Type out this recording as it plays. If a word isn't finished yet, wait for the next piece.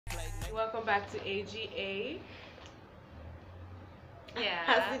Welcome back to AGA. Yeah.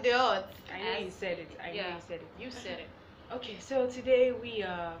 I know you said it. I know you said it. You said it. Okay, so today we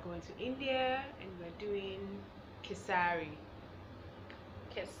are going to India and we're doing Kesari.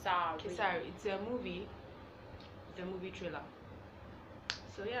 Kesari. It's a movie. It's a movie thriller.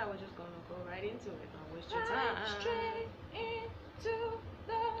 So yeah, we're just gonna go right into it. Don't waste your time. Straight into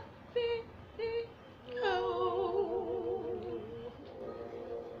the video.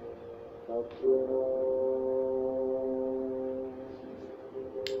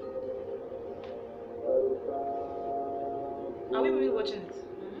 Are we really watching it?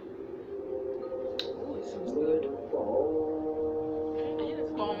 Oh, it sounds good.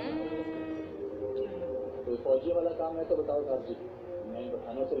 तो फौजी वाला काम है तो बताओ साहब जी नहीं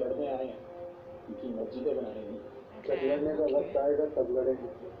बठानों से लड़ने आए हैं इनकी मस्जिदें बनाएंगी जब लड़ने का वक्त आएगा तब लड़ेंगे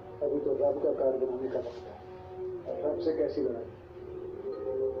अभी तो रब का कार बनाने का वक्त है और रब से कैसी लड़ाई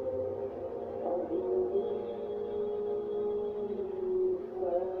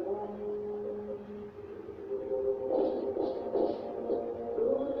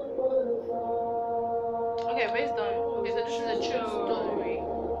Okay, based on okay, so this is a true story.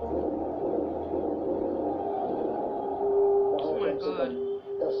 Oh my god.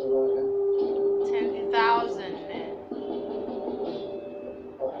 10,000 men.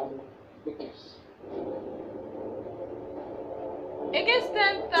 और हम 21 Against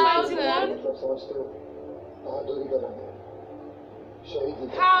 10,000. मतलब समझते हो बहादुरी का रंग है शहीद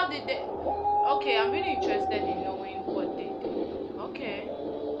How did they? Okay, I'm really interested in knowing what they did. Okay.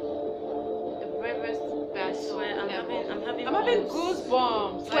 The bravest battle ever. I'm having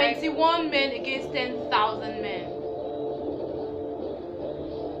goosebumps. Like, 21 men against 10,000 men.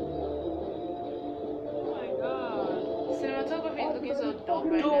 oh my god. Cinematography is looking so dope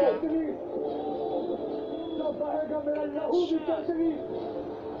right now.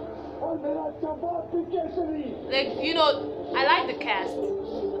 Like, you know, I like the cast.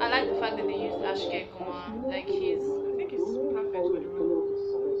 I like the fact that they used Akshay Kumar. Like, I think he's perfect with the role.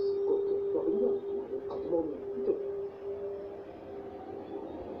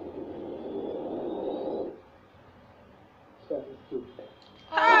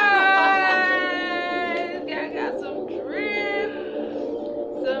 This guy got some drip.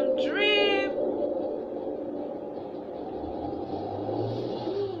 Some drip.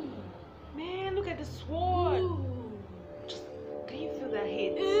 Man, look at the sword. Can you feel that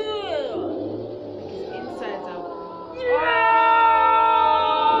hit? Like his insides are.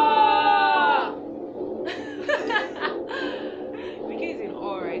 Mickey is in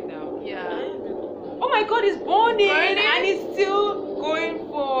awe right now. yeah. Oh my god, he's burning, Burning? and he's still going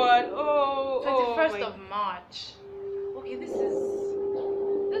forward. Oh, 21st my of March. Okay, this is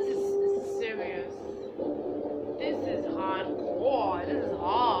serious. This is hardcore. This is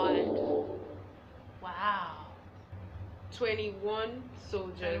hard. Wow. 21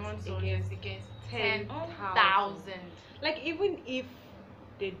 soldiers, 21 soldiers against 10,000. 10,000. Like, even if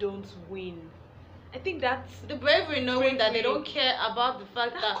they don't win, I think that's The bravery knowing that they Bravery. don't care about the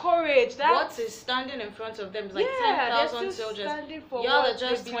fact that that courage. That what is standing in front of them is like yeah, they're 10,000 still soldiers. standing for Y'all what are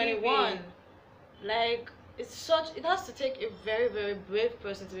just they believe 21. in. Like, it has to take a very, very brave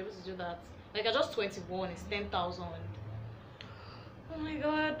person to be able to do that. Like, at just 21, it's 10,000. Oh my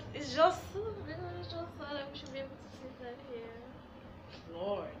god, it's just sad. We should be able to see that here.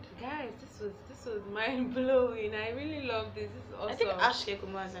 Lord, guys, this was mind blowing. I really love this. This is awesome. I think Akshay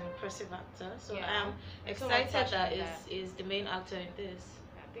Kumar is an impressive actor, so Yeah. I am So much excited passion that in is the main actor in this.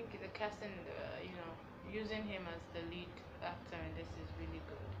 I think the casting, you know, using him as the lead actor in this is really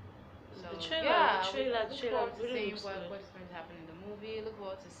good. So, The trailer look forward to really seeing looks what's good. going to happen in the movie. Look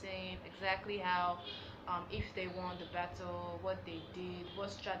forward to seeing exactly how, if they won the battle, what they did,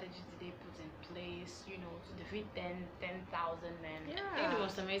 what strategies did they put in place, you know, to defeat 10,000 men. I think the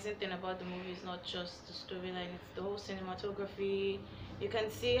most amazing thing about the movie is not just the storyline, it's the whole cinematography. You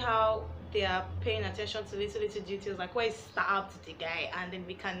can see how they are paying attention to little details, like where he stabbed the guy, and then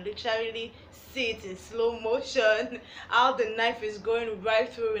we can literally see it in slow motion, how the knife is going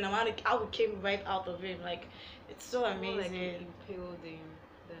right through him, and how it came right out of him. Like, it's so More like amazing. he impaled him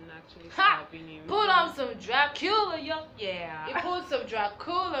than actually Ha! stabbing him. Put on some Dracula, yo. Yeah. He put some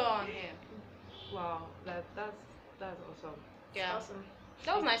Dracula on him. Wow, that's awesome. Yeah. Awesome.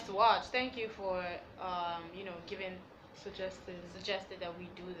 That was nice to watch. Thank you for you know, giving Suggested that we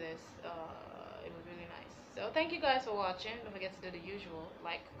do this. It was really nice. So thank you guys for watching. Don't forget to do the usual,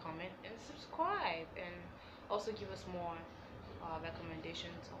 like, comment, and subscribe, and also give us more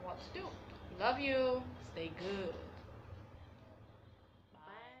recommendations on what to do. Love you. Stay good.